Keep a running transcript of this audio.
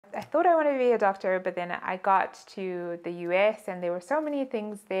I thought I wanted to be a doctor, but then I got to the US and there were so many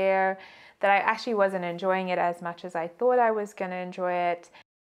things there that I actually wasn't enjoying it as much as I thought I was going to enjoy it.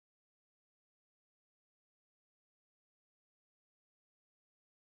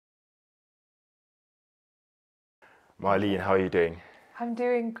 Marlene, how are you doing? I'm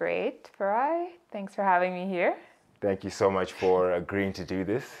doing great, Farai. Thanks for having me here. Thank you so much for agreeing to do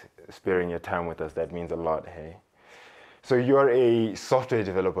this, sparing your time with us. That means a lot, hey? So you're a software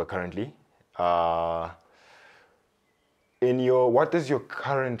developer currently. What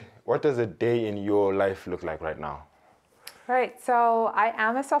does a day in your life look like right now? Right, so I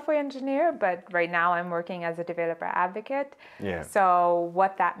am a software engineer, but right now I'm working as a developer advocate. Yeah. So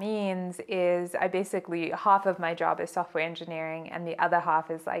what that means is half of my job is software engineering and the other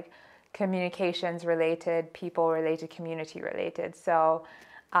half is like communications related, people related, community related. So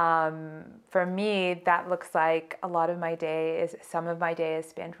for me, that looks like some of my day is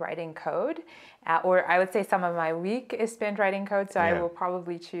spent writing code, or I would say some of my week is spent writing code. So I will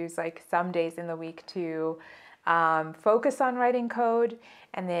probably choose like some days in the week to focus on writing code,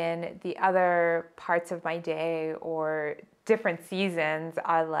 and then the other parts of my day or different seasons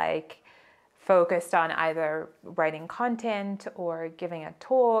are like focused on either writing content or giving a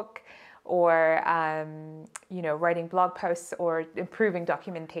talk or writing blog posts or improving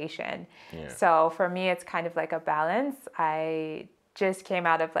documentation. So for me it's kind of like a balance. I just came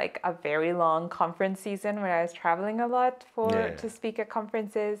out of like a very long conference season where I was traveling a lot to speak at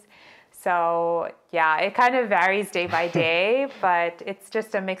conferences. So yeah, it kind of varies day by day, but it's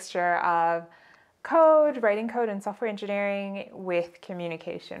just a mixture of writing code and software engineering with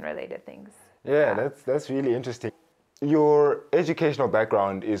communication related things. Yeah, that's really interesting. Your educational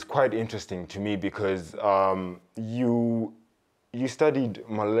background is quite interesting to me because you studied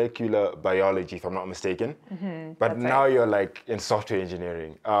molecular biology, if I'm not mistaken, but now you're like in software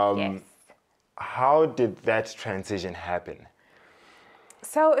engineering. Yes. How did that transition happen?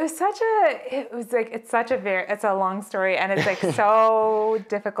 So it's a long story, and it's like so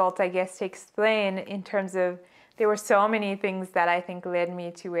difficult, I guess, to explain in terms of there were so many things that I think led me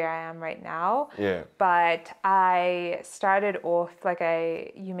to where I am right now. Yeah. But I started off,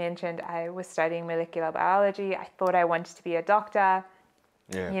 you mentioned, I was studying molecular biology. I thought I wanted to be a doctor.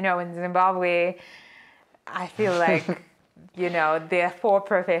 Yeah. You know, in Zimbabwe, I feel like there are 4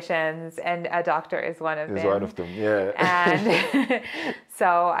 professions and a doctor is one of them. Is one of them, yeah. And so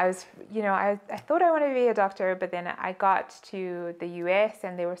I was, I thought I wanted to be a doctor, but then I got to the US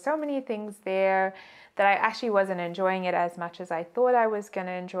and there were so many things there that I actually wasn't enjoying it as much as I thought I was going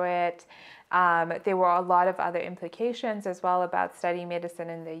to enjoy it. There were a lot of other implications as well about studying medicine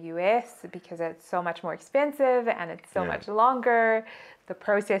in the US because it's so much more expensive and it's so much longer, the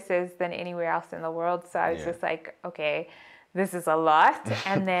processes, than anywhere else in the world. So I was just like, okay, this is a lot.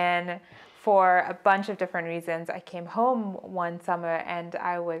 And then for a bunch of different reasons, I came home one summer and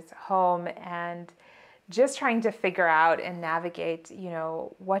I was home and just trying to figure out and navigate,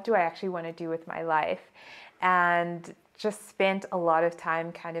 what do I actually want to do with my life? And just spent a lot of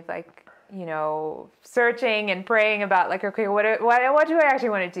time kind of like, searching and praying about like, okay, what do I actually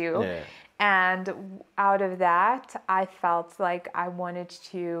want to do? Yeah. And out of that, I felt like I wanted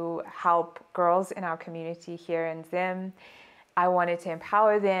to help girls in our community here in Zim. I wanted to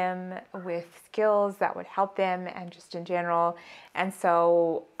empower them with skills that would help them and just in general. And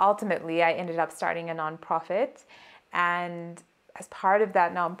so ultimately, I ended up starting a nonprofit. And as part of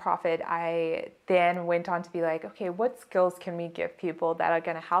that nonprofit, I then went on to be like, okay, what skills can we give people that are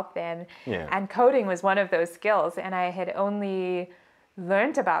going to help them? Yeah. And coding was one of those skills. And I had only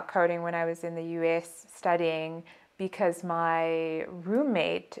learned about coding when I was in the US studying because my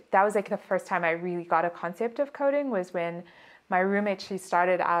roommate, that was like the first time I really got a concept of coding, was when my roommate, she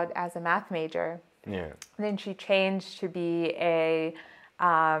started out as a math major. Yeah. Then she changed to be a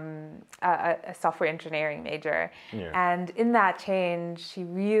software engineering major. Yeah. And in that change, she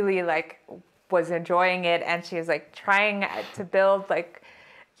really was enjoying it. And she was like trying to build I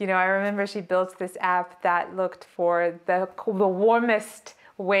remember she built this app that looked for the warmest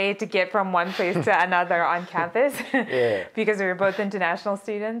way to get from one place to another on campus because we were both international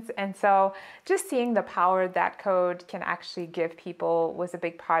students. And so just seeing the power that code can actually give people was a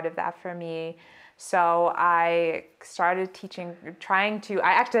big part of that for me. So I started at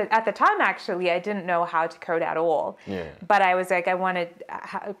the time, I didn't know how to code at all. Yeah. But I was like, I wanted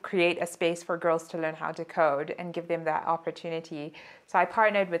to create a space for girls to learn how to code and give them that opportunity. So I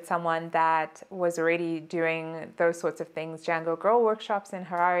partnered with someone that was already doing those sorts of things, Django Girl workshops in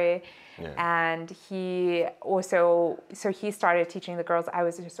Harare. Yeah. And he started teaching the girls. I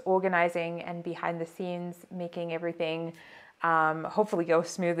was just organizing and behind the scenes, making everything hopefully go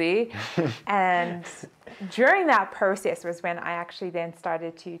smoothly. And during that process was when I actually then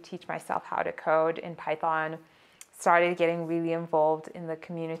started to teach myself how to code in Python, started getting really involved in the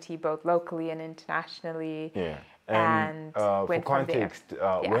community, both locally and internationally. Yeah. And for context,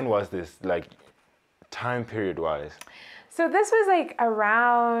 when was this, like, time period wise? So this was like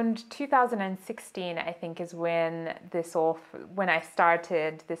around 2016, I think, is when when I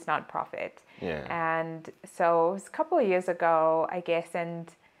started this nonprofit. Yeah. And so it was a couple of years ago, I guess. And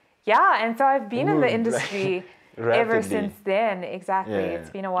yeah, and so I've been in the industry ever since then. Exactly. Yeah. It's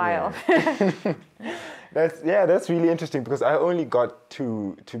been a while. Yeah. That's really interesting, because I only got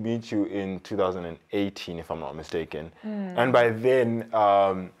to meet you in 2018, if I'm not mistaken. And by then,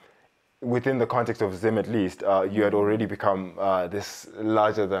 within the context of Zim at least, you had already become this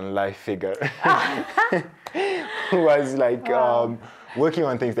larger-than-life figure who was like working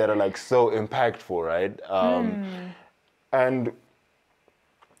on things that are like so impactful, right? And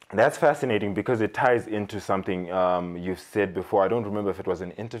that's fascinating, because it ties into something you've said before. I don't remember if it was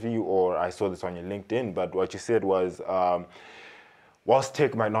an interview or I saw this on your LinkedIn, but what you said was, whilst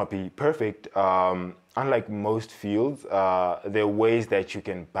tech might not be perfect, unlike most fields, there are ways that you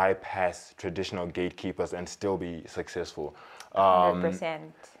can bypass traditional gatekeepers and still be successful.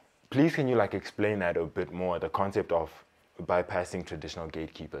 100%. Please, can you like explain that a bit more, the concept of bypassing traditional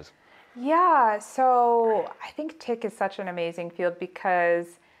gatekeepers? Yeah, so I think tech is such an amazing field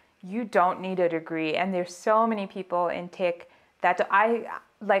because you don't need a degree, and there's so many people in tech that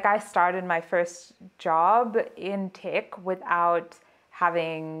I started my first job in tech without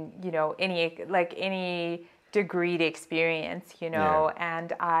having, any degreed experience,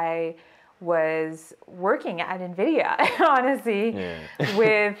 and I was working at Nvidia, honestly,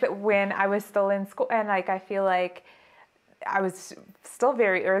 when I was still in school. And I feel like I was still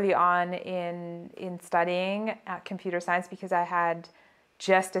very early on in studying computer science, because I had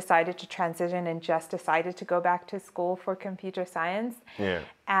just decided to transition and just decided to go back to school for computer science. Yeah.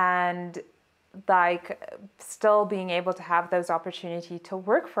 And still being able to have those opportunities to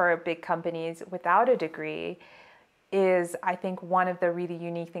work for big companies without a degree is, I think, one of the really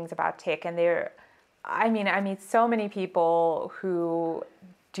unique things about tech. And I meet so many people who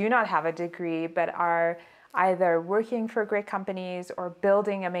do not have a degree but are either working for great companies or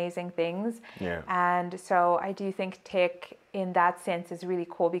building amazing things. Yeah. And so I do think tech in that sense is really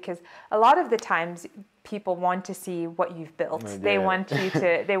cool, because a lot of the times people want to see what you've built. Yeah. They want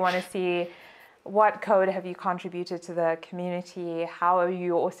to see what code have you contributed to the community, how are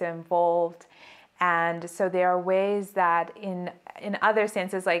you also involved. And so there are ways that in other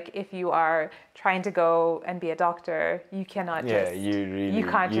senses, like if you are trying to go and be a doctor, you cannot you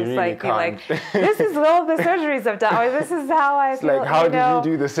can't be like, this is all the surgeries I've done, or this is how I feel. Like, how did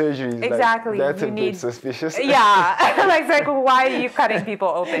you do the surgeries? Exactly. Like, that's a bit suspicious. Yeah. It's like, why are you cutting people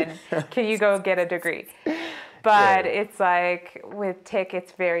open? Can you go get a degree? But it's like with tech,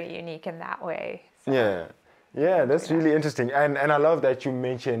 it's very unique in that way. So. Yeah, that's really interesting. And I love that you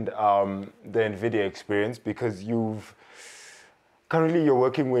mentioned the Nvidia experience, because currently you're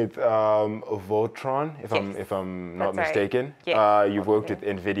working with Voltron, if I'm not mistaken. Yes. You've worked with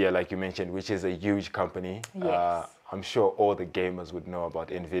Nvidia, like you mentioned, which is a huge company. Yes. I'm sure all the gamers would know about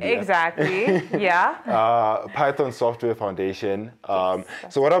Nvidia. Exactly, yeah. Python Software Foundation.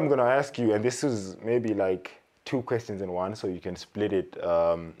 So what I'm going to ask you, and this is maybe like 2 questions in one, so you can split it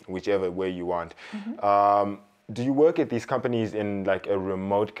whichever way you want. Mm-hmm. Do you work at these companies in like a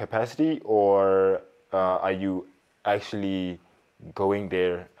remote capacity, or are you actually going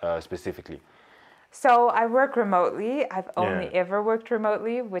there specifically? So I work remotely. I've only ever worked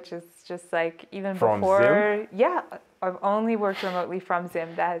remotely, which is just like even from before. Zim? Yeah, I've only worked remotely from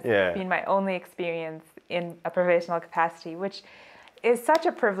Zim. That has been my only experience in a professional capacity, which is such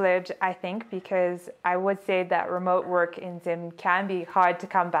a privilege, I think, because I would say that remote work in Zim can be hard to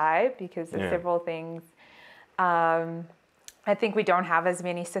come by because of several things. I think we don't have as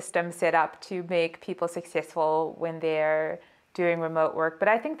many systems set up to make people successful when they're doing remote work, but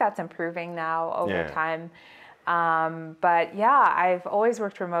I think that's improving now over time. But yeah, I've always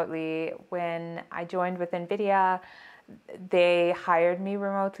worked remotely. When I joined with Nvidia, they hired me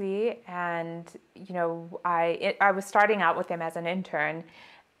remotely, and I was starting out with them as an intern,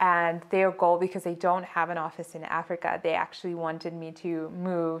 and their goal, because they don't have an office in Africa, they actually wanted me to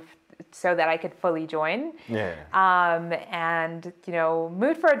move so that I could fully join. And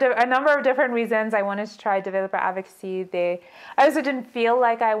moved for a number of different reasons. I wanted to try developer advocacy. I also didn't feel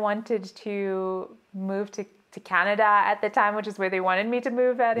like I wanted to move to to Canada at the time, which is where they wanted me to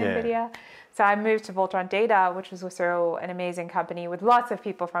move at Nvidia. So I moved to Voltron Data, which was also an amazing company with lots of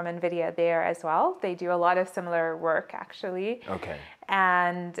people from Nvidia there as well. They do a lot of similar work, actually. Okay.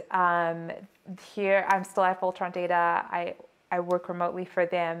 And here I'm still at Voltron Data. I work remotely for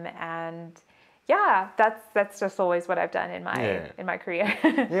them, and yeah, that's just always what I've done in my career.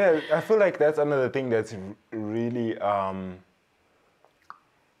 Yeah, I feel like that's another thing that's really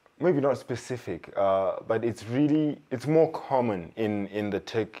maybe not specific, but it's more common in the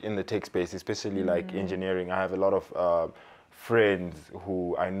tech space, especially like engineering. I have a lot of friends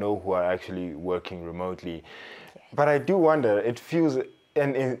who I know who are actually working remotely, but I do wonder. It feels,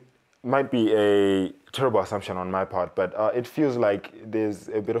 and it might be a terrible assumption on my part, but it feels like there's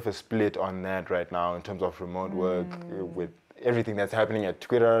a bit of a split on that right now in terms of remote work with everything that's happening at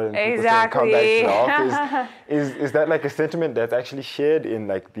Twitter and people saying come back to the office. Is that like a sentiment that's actually shared in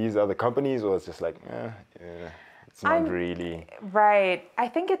like these other companies, or it's just like, it's not really? Right. I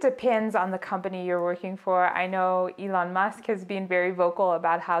think it depends on the company you're working for. I know Elon Musk has been very vocal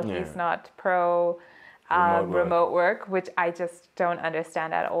about how he's not pro remote work, which I just don't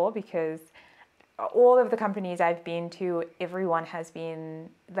understand at all, because all of the companies I've been to, everyone has been,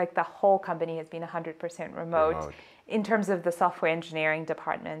 like the whole company has been 100% remote in terms of the software engineering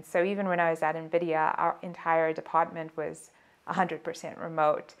department. So even when I was at Nvidia, our entire department was 100%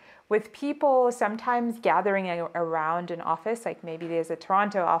 remote, with people sometimes gathering around an office. Like maybe there's a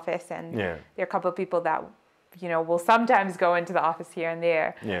Toronto office, and there are a couple of people that will sometimes go into the office here and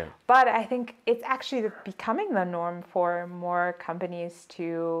there. But I think it's actually becoming the norm for more companies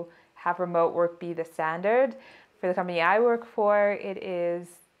to have remote work be the standard. For the company I work for, it is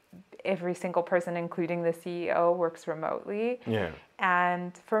every single person, including the CEO, works remotely.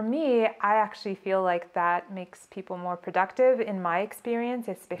 And for me, I actually feel like that makes people more productive in my experience,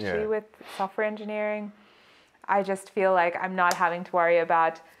 especially with software engineering. I just feel like I'm not having to worry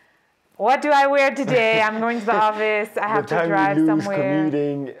about, what do I wear today? I'm going to the office. I have to drive somewhere.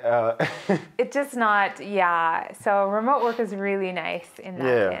 Commuting. It's just not, So remote work is really nice in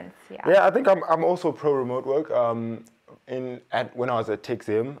that sense. Yeah, I think I'm also pro remote work. When I was at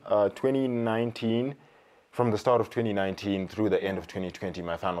TechZim, 2019, from the start of 2019 through the end of 2020,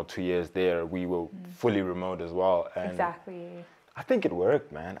 my final 2 years there, we were fully remote as well. And exactly. I think it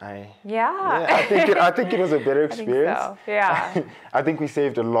worked, man. I think it was a better experience. I think so. Yeah. I think we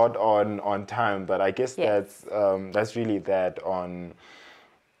saved a lot on time, but I guess that's really that on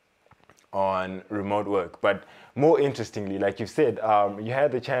remote work. But more interestingly, like you said, you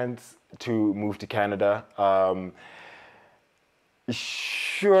had the chance to move to Canada.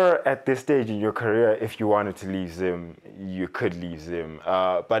 Sure, at this stage in your career, if you wanted to leave Zim, you could leave Zim.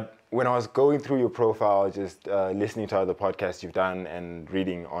 But when I was going through your profile, just listening to other podcasts you've done and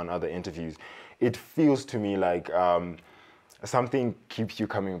reading on other interviews, it feels to me like something keeps you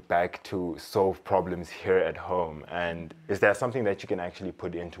coming back to solve problems here at home. And is that something that you can actually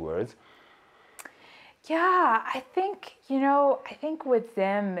put into words? Yeah, I think with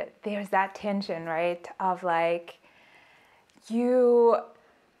Zim, there's that tension, right? Of like,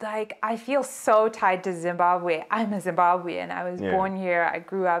 I feel so tied to Zimbabwe. I'm a Zimbabwean. I was born here. I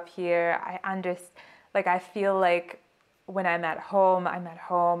grew up here. I feel like when I'm at home,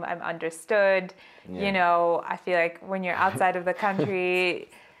 I'm understood. I feel like when you're outside of the country,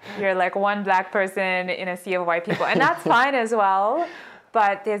 you're like one black person in a sea of white people. And that's fine as well.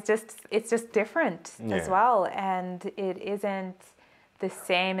 But it's just different as well. And it isn't the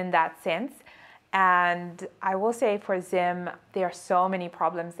same in that sense. And I will say for Zim, there are so many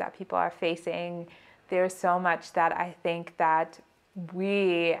problems that people are facing. There's so much that I think that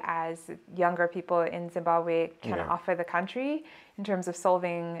we as younger people in Zimbabwe can offer the country in terms of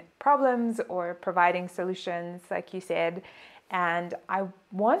solving problems or providing solutions, like you said. And I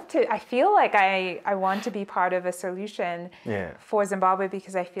feel like I want to be part of a solution for Zimbabwe,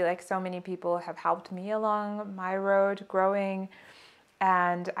 because I feel like so many people have helped me along my road growing.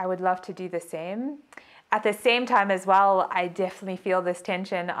 And I would love to do the same. At the same time as well, I definitely feel this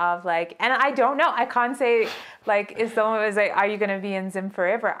tension of like, and I don't know, I can't say like, if someone was like, are you going to be in Zim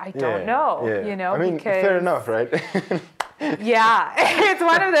forever? I don't know, I mean, fair enough, right? It's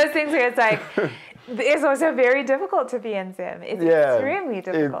one of those things where it's like, it's also very difficult to be in Zim. It's extremely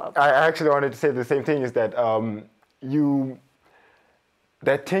difficult. I actually wanted to say the same thing, is that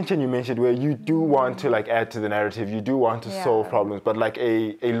that tension you mentioned, where you do want to like add to the narrative, you do want to solve problems, but like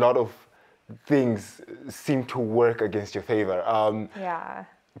a lot of things seem to work against your favor.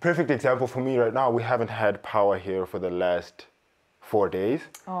 Perfect example for me right now, we haven't had power here for the last 4 days.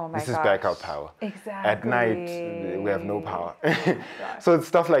 Oh my This is gosh. backup power. Exactly. At night, we have no power. So it's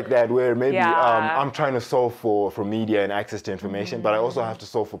stuff like that where maybe I'm trying to solve for media and access to information, but I also have to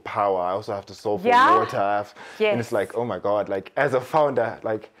solve for power. I also have to solve for water. And it's like, oh my God, like as a founder,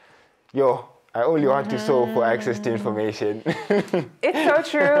 like, yo, I only want to solve for access to information. It's so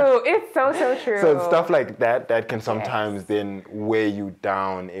true. It's so true. So it's stuff like that can sometimes then weigh you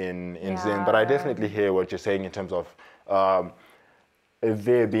down in Zim. But I definitely hear what you're saying in terms of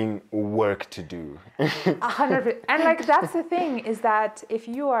there being work to do. 100%. And like that's the thing, is that if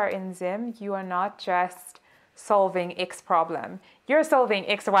you are in Zim, you are not just solving X problem. You're solving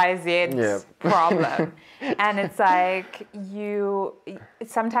XYZ problem. And it's like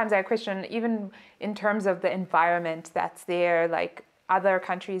sometimes I question, even in terms of the environment that's there, like other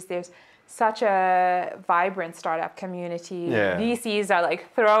countries, there's such a vibrant startup community. VCs are like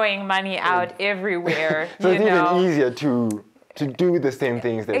throwing money out everywhere. So it's even easier to do the same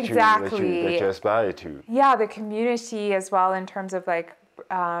things that you aspire to. Yeah, the community as well, in terms of like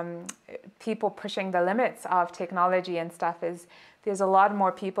people pushing the limits of technology and stuff, is there's a lot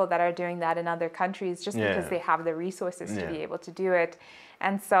more people that are doing that in other countries just because they have the resources to be able to do it.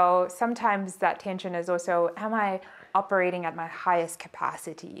 And so sometimes that tension is also, am I operating at my highest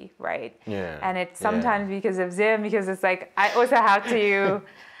capacity, right? And it's sometimes because of Zim, because it's like I also have to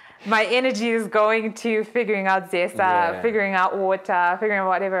my energy is going to figuring out Zesa, figuring out water, figuring out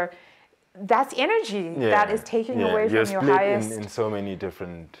whatever. That's energy that is taking away from your highest. In so many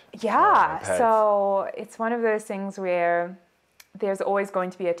different paths. So it's one of those things where there's always going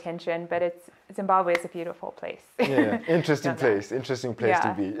to be a tension, but Zimbabwe is a beautiful place. Interesting place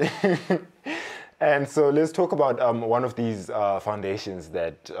to be. And so let's talk about one of these foundations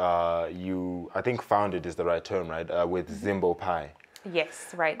that you, I think founded is the right term, right? With ZimboPy.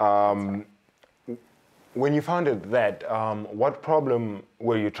 Yes, right. When you founded that, what problem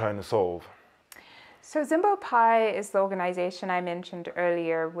were you trying to solve? So ZimboPy is the organization I mentioned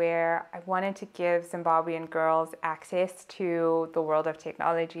earlier, where I wanted to give Zimbabwean girls access to the world of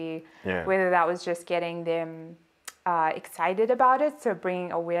technology, whether that was just getting them excited about it, so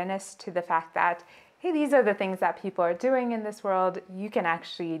bringing awareness to the fact that, hey, these are the things that people are doing in this world. You can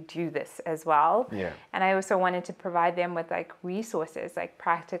actually do this as well. And I also wanted to provide them with like resources, like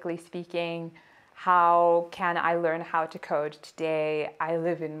practically speaking, how can I learn how to code today? I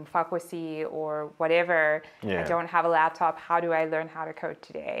live in Advocacy or whatever. I don't have a laptop. How do I learn how to code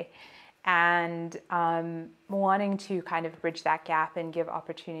today? And wanting to kind of bridge that gap and give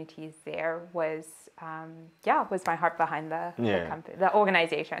opportunities there was my heart behind the company, the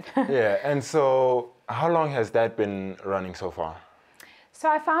organization. And so how long has that been running so far? So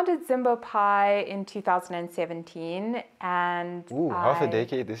I founded ZimboPy in 2017, and half a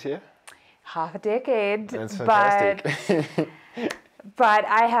decade this year? Half a decade. That's fantastic. But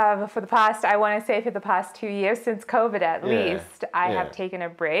I have, for the past 2 years, since COVID at least, I have taken a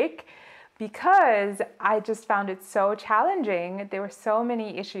break because I just found it so challenging. There were so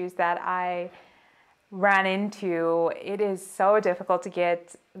many issues that I ran into. It is so difficult to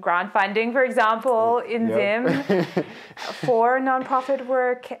get grant funding, for example, in Zim for nonprofit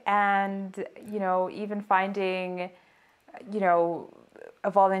work, and even finding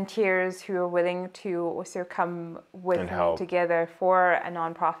volunteers who are willing to also come with me together for a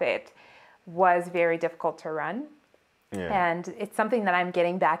nonprofit was very difficult to run. And it's something that I'm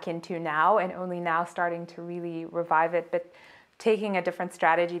getting back into now, and only now starting to really revive it, but taking a different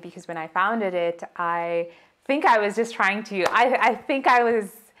strategy, because when I founded it, I think I was trying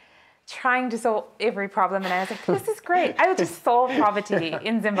to solve every problem, and I was like, this is great. I will just solve poverty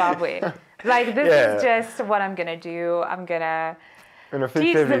in Zimbabwe. Like, this is just what I'm going to do. I'm going to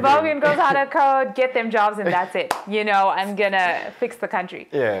teach Zimbabwean girls how to code, get them jobs, and that's it. I'm going to fix the country.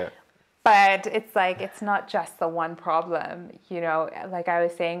 But it's like, it's not just the one problem. Like I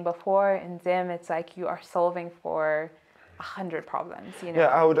was saying before, in Zim, it's like you are solving for 100 problems.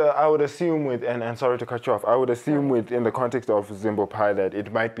 I would assume and sorry to cut you off, I would assume in the context of ZimboPy that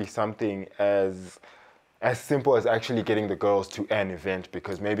it might be something as simple as actually getting the girls to an event,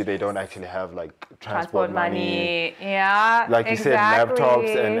 because maybe they don't actually have like transport money. Like you said,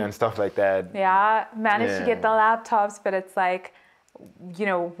 laptops and stuff like that. Manage to get the laptops, but it's like,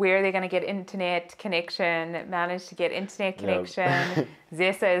 where are they going to get internet connection? Manage to get internet connection.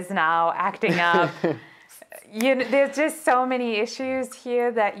 Zesa is now acting up. There's just so many issues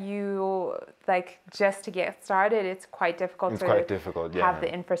here that just to get started, it's quite difficult to have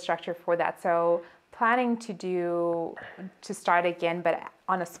the infrastructure for that. So planning to start again, but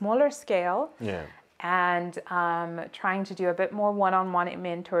on a smaller scale. and trying to do a bit more one-on-one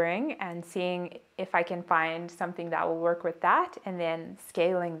mentoring and seeing if I can find something that will work with that, and then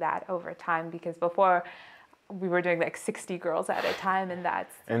scaling that over time, because before we were doing like 60 girls at a time, and that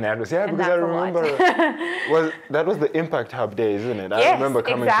was because I remember that was the Impact Hub days, isn't it? Yes, I remember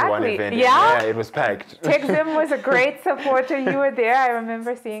coming to one event. Yeah, it was packed. TechZim was a great supporter. You were there. I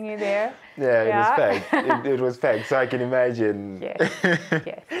remember seeing you there. Yeah, it was packed. It was packed. So I can imagine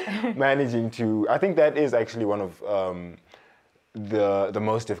managing to. I think that is actually one of the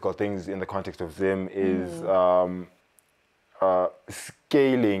most difficult things in the context of Zim is.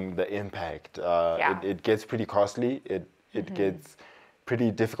 Scaling the impact. It gets pretty costly. It gets pretty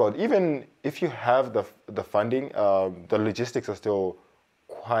difficult. Even if you have the funding, the logistics are still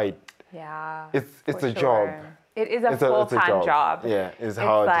quite. Yeah. It's a job. It is a full-time job. Yeah, is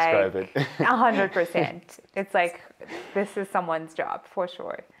how I describe it. 100%. It's like this is someone's job for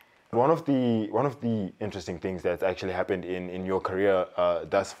sure. One of the interesting things that's actually happened in your career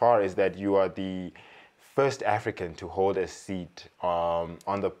thus far is that you are the first African to hold a seat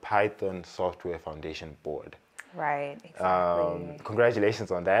on the Python Software Foundation board. Right, exactly.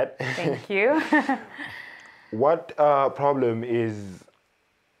 Congratulations on that. Thank you. What problem is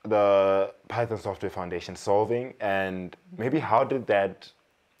the Python Software Foundation solving, and maybe how did that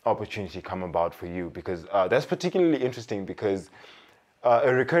opportunity come about for you? Because that's particularly interesting, because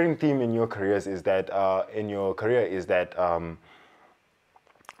a recurring theme in your careers is that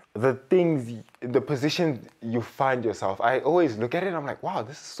the position you find yourself, I always look at it and I'm like, wow,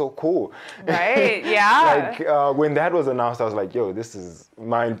 this is so cool. Right, yeah. Like when that was announced, I was like, yo, this is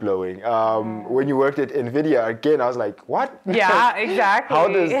mind-blowing. When you worked at Nvidia, again, I was like, what? Yeah, exactly.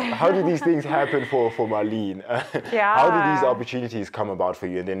 How do these things happen for Marlene? How do these opportunities come about for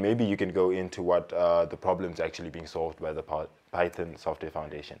you? And then maybe you can go into what the problems actually being solved by the Python Software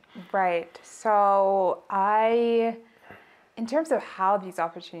Foundation. Right, so in terms of how these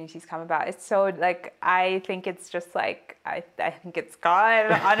opportunities come about, it's so like, I think it's just like, I think it's God.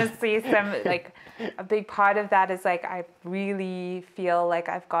 Honestly, a big part of that is like, I really feel like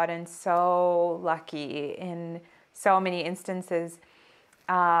I've gotten so lucky in so many instances,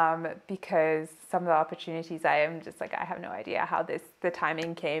 because some of the opportunities I am just like, I have no idea how the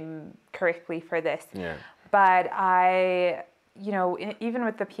timing came correctly for this. Yeah. But even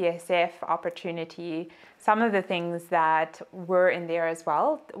with the PSF opportunity, some of the things that were in there as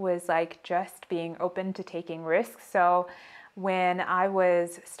well was like just being open to taking risks. So when I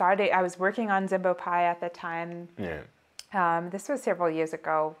was working on ZimboPy at the time. Yeah. This was several years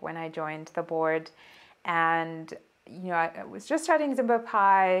ago when I joined the board, and I was just starting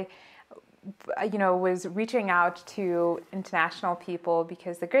ZimboPy. Was reaching out to international people,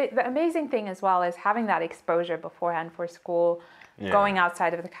 because the amazing thing as well is having that exposure beforehand for school, going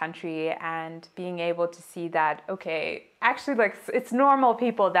outside of the country and being able to see that, okay, actually, like, it's normal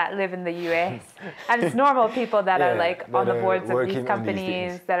people that live in the US and it's normal people that are like on the boards of these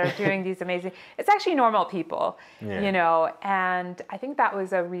companies that are doing these amazing, it's actually normal people, and I think that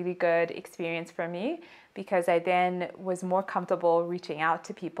was a really good experience for me, because I then was more comfortable reaching out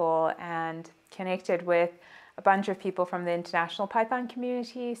to people and connected with a bunch of people from the international Python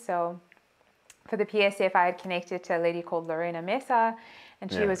community. So for the PSF, I had connected to a lady called Lorena Mesa,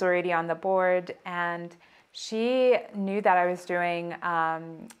 and she was already on the board, and she knew that I was doing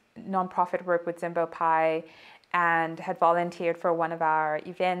nonprofit work with ZimboPy and had volunteered for one of our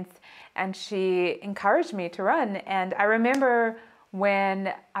events, and she encouraged me to run. And I remember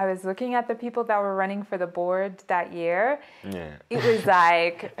when I was looking at the people that were running for the board that year, it was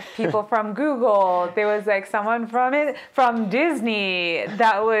like people from Google, there was like someone from Disney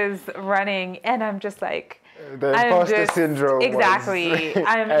that was running, and I'm just like, the imposter syndrome. Exactly.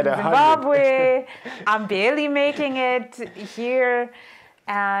 I'm in Zimbabwe, I'm barely making it here.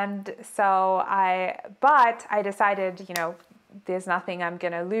 And so I decided, there's nothing I'm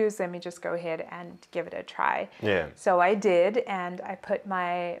going to lose. Let me just go ahead and give it a try. Yeah. So I did, and I put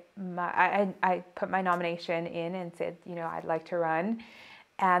I put my nomination in and said, I'd like to run.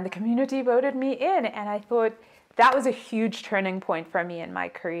 And the community voted me in, and I thought that was a huge turning point for me in my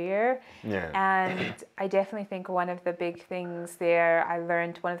career. Yeah. And I definitely think one of the big things there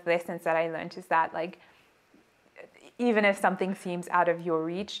one of the lessons that I learned is that, like, even if something seems out of your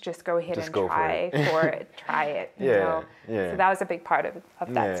reach, just go ahead and try it. Try it. Yeah. So that was a big part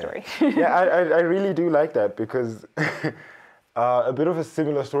of that story. I really do like that, because a bit of a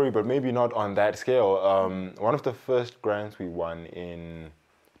similar story, but maybe not on that scale. One of the first grants we won in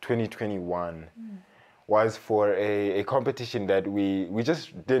 2021 was for a competition that we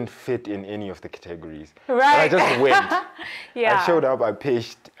just didn't fit in any of the categories. Right. But I just went. Yeah. I showed up, I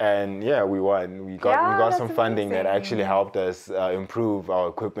pitched, and yeah, we won. We got some funding that actually helped us improve our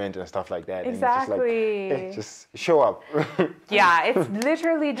equipment and stuff like that. Exactly. And it's just like, hey, just show up. Yeah, it's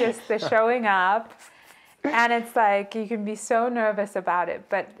literally just the showing up. And it's like, you can be so nervous about it,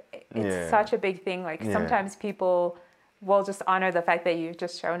 but it's such a big thing. Like sometimes people will just honor the fact that you've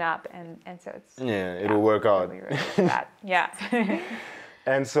just shown up, and so it's it'll work out. Really that. Yeah.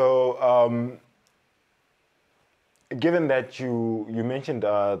 And so, given that you mentioned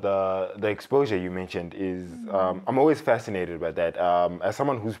the exposure you mentioned is, I'm always fascinated by that. As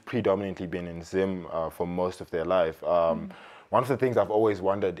someone who's predominantly been in Zim for most of their life, one of the things I've always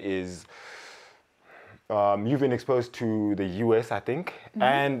wondered is, you've been exposed to the US, I think,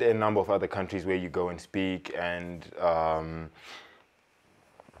 and a number of other countries where you go and speak. And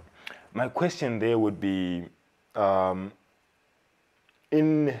my question there would be,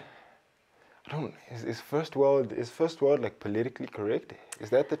 is first world like politically correct? Is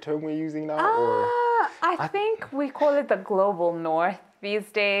that the term we're using now? I think we call it the global north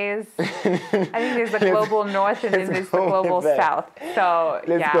these days. I think there's the global north and then there's the global south. So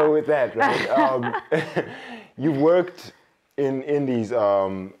let's go with that, right? You worked in these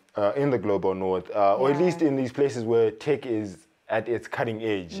in the global north, or at least in these places where tech is at its cutting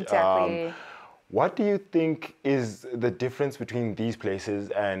edge. Exactly. What do you think is the difference between these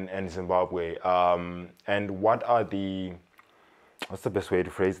places and Zimbabwe? And what's the best way to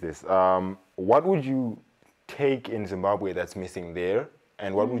phrase this? What would you take in Zimbabwe that's missing there?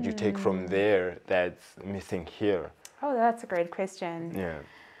 And what would you take from there that's missing here? Oh, that's a great question. Yeah.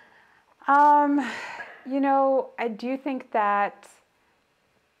 I do think that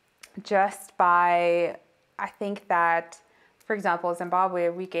for example, Zimbabwe,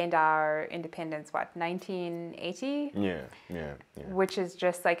 we gained our independence, 1980? Yeah. Which is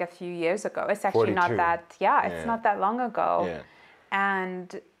just like a few years ago. It's actually 42. Not that, it's not that long ago. Yeah.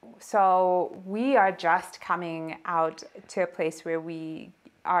 And so we are just coming out to a place where we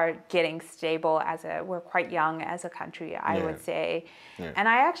are getting stable we're quite young as a country, I would say. Yeah. And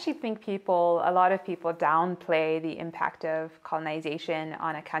I actually think a lot of people downplay the impact of colonization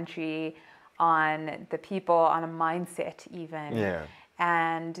on a country, on the people, on a mindset even. Yeah.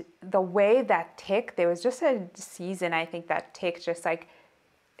 And the way that tech, there was just a season, I think, that tech just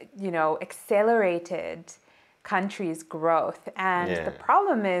accelerated country's growth. And the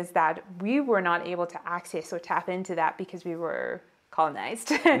problem is that we were not able to access or tap into that because we were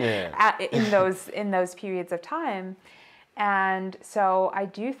colonized in those periods of time. And so I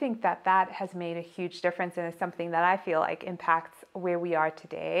do think that has made a huge difference, and it's something that I feel like impacts where we are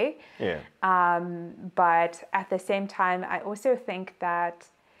today. Yeah. But at the same time, I also think that,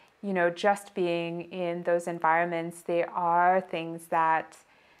 just being in those environments, there are things that,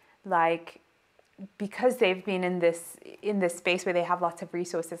 like, because they've been in this space where they have lots of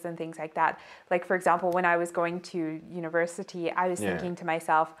resources and things like that. Like, for example, when I was going to university, I was thinking to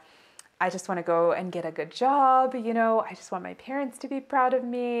myself, I just want to go and get a good job, I just want my parents to be proud of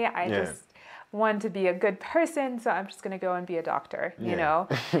me. I just want to be a good person, so I'm just going to go and be a doctor, And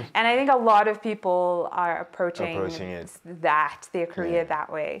I think a lot of people are approaching their career that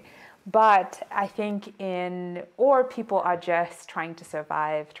way. But I think or people are just trying to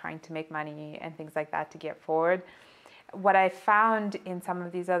survive, trying to make money and things like that to get forward. What I found in some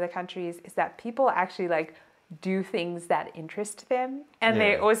of these other countries is that people actually do things that interest them, and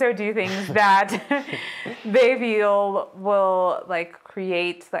they also do things that they feel will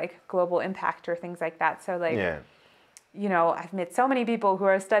create global impact or things like that. So I've met so many people who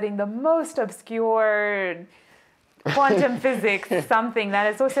are studying the most obscure quantum physics, something that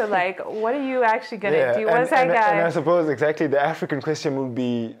is also what are you actually going to do? And I suppose exactly the African question would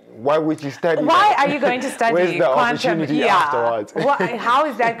be, why would you study Why are you going to study Where's the quantum? Opportunity afterwards? How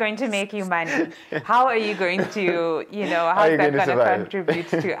is that going to make you money? How are you going to, how is that going to contribute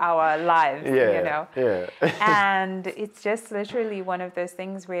to our lives, And it's just literally one of those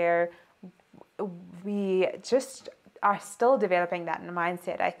things where we just are still developing that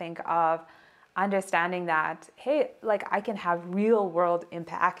mindset, I think, of understanding that, hey, I can have real world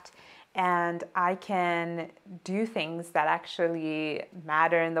impact, and I can do things that actually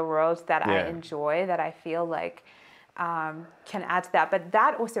matter in the world, that I enjoy, that I feel can add to that. But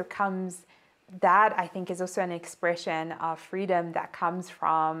that also that I think is also an expression of freedom that comes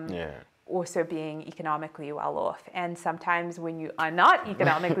from also being economically well off. And sometimes when you are not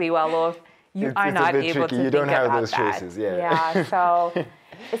economically well off, you are not able to think about that. You don't have those choices, so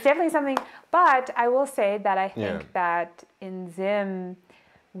it's definitely something. But I will say that I think that in Zim,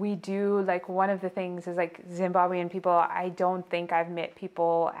 we do, like, one of the things is, like, Zimbabwean people, I don't think I've met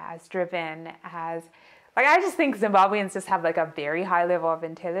people as driven as, like, I just think Zimbabweans just have, like, a very high level of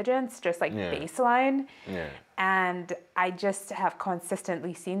intelligence, just, like, baseline. Yeah. And I just have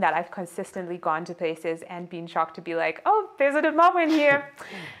consistently seen that. I've consistently gone to places and been shocked to be like, oh, there's a Zimbabwean here.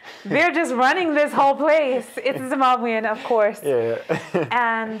 They're just running this whole place. It's a Zimbabwean, of course. Yeah.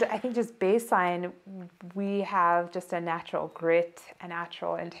 And I think just baseline, we have just a natural grit, a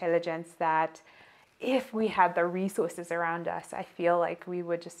natural intelligence that if we had the resources around us, I feel like we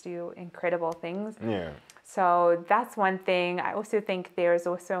would just do incredible things. Yeah. So that's one thing. I also think there's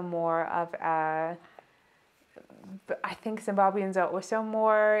also more of a, I think Zimbabweans are also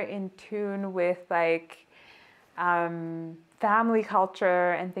more in tune with, like, family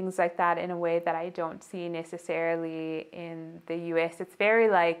culture and things like that in a way that I don't see necessarily in the US. It's very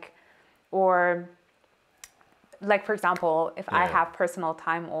like, or like, for example, if I have personal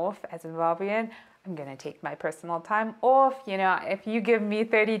time off as a Zimbabwean, I'm going to take my personal time off. You know, if you give me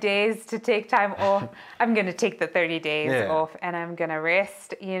 30 days to take time off, I'm going to take the 30 days off and I'm going to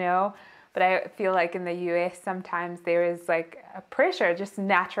rest, you know. But I feel like in the US, sometimes there is like a pressure, just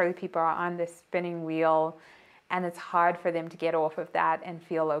naturally people are on this spinning wheel and it's hard for them to get off of that and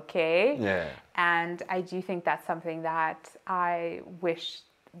feel okay. Yeah. And I do think that's something that I wish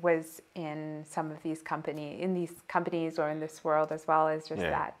was in some of these companies or in this world as well, as just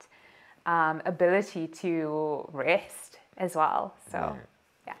that ability to rest as well. So,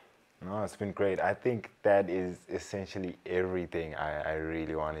 yeah. No, it's been great. I think that is essentially everything I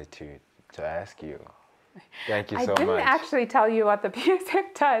really wanted to ask you. Thank you so much. I didn't actually tell you what the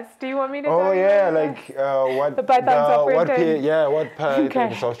PSF does. Do you want me to tell you? Oh yeah, like what the Python software what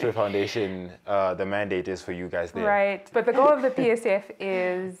Python Software Foundation the mandate is for you guys there. Right, but the goal of the PSF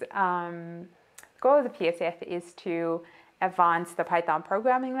is to advance the Python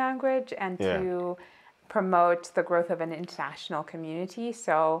programming language and to promote the growth of an international community.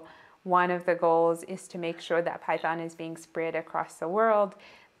 So one of the goals is to make sure that Python is being spread across the world,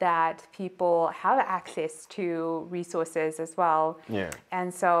 that people have access to resources as well. Yeah.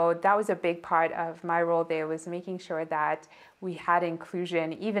 And so that was a big part of my role there, was making sure that we had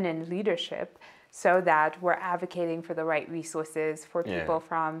inclusion even in leadership, so that we're advocating for the right resources for people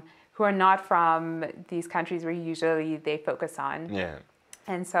who are not from these countries where usually they focus on. Yeah.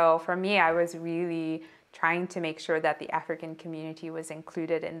 And so for me, I was really trying to make sure that the African community was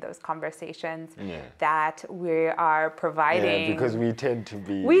included in those conversations, that we are providing... Yeah, because we tend to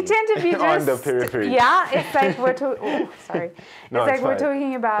be just, on the periphery. Yeah, it's like we're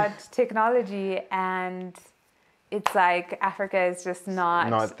talking about technology and it's like Africa is just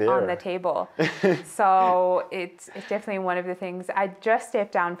not there on the table. So it's definitely one of the things. I just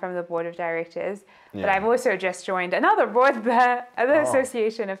stepped down from the board of directors, but I've also just joined another board, the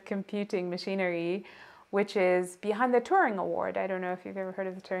Association of Computing Machinery, which is behind the Turing Award. I don't know if you've ever heard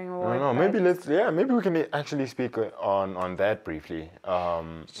of the Turing Award. No, maybe we can actually speak on that briefly.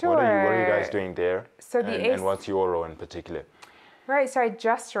 Sure. What are you guys doing there? So and what's your role in particular? Right, so I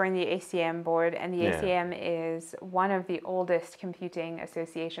just joined the ACM board, and the ACM is one of the oldest computing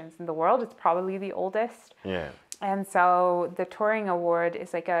associations in the world. It's probably the oldest. Yeah. And so the Turing Award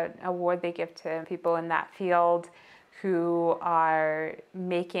is like an award they give to people in that field who are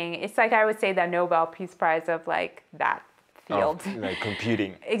making, it's like, I would say, the Nobel Peace Prize of like that field. Like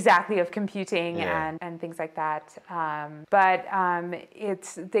computing. Exactly, of computing and things like that. But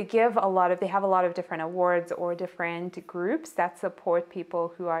they have a lot of different awards or different groups that support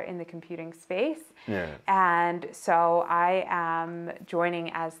people who are in the computing space. Yeah. And so I am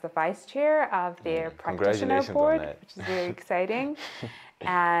joining as the vice chair of their practitioner board, which is very exciting.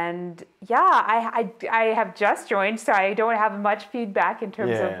 And I have just joined, so I don't have much feedback in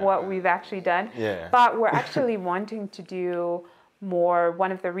terms of what we've actually done. Yeah. But we're actually wanting to do more.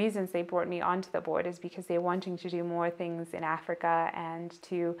 One of the reasons they brought me onto the board is because they're wanting to do more things in Africa and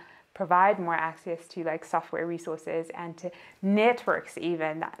to provide more access to like software resources and to networks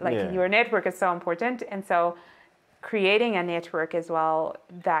even. Like your network is so important. And so creating a network as well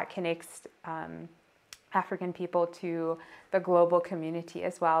that connects African people to the global community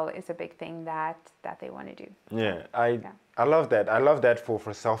as well is a big thing that they want to do. Yeah, I love that. I love that for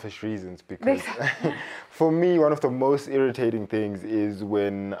selfish reasons, because for me, one of the most irritating things is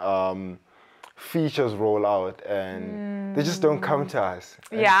when features roll out and they just don't come to us.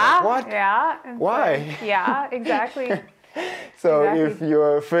 And like, what? Yeah. Why? Yeah, exactly. So if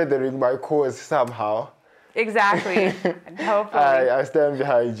you're furthering my cause somehow. Exactly. Hopefully. I stand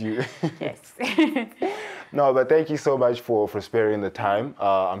behind you. Yes. No, but thank you so much for sparing the time.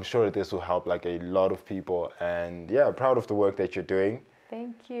 I'm sure this will help like a lot of people, and proud of the work that you're doing.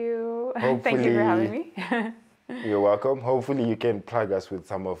 Thank you. Thank you for having me. You're welcome. Hopefully you can plug us with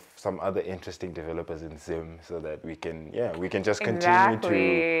some other interesting developers in Zim so that we can just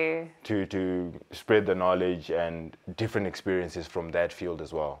continue to spread the knowledge and different experiences from that field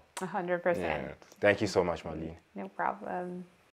as well. 100%. Yeah. Thank you so much, Marlene. No problem.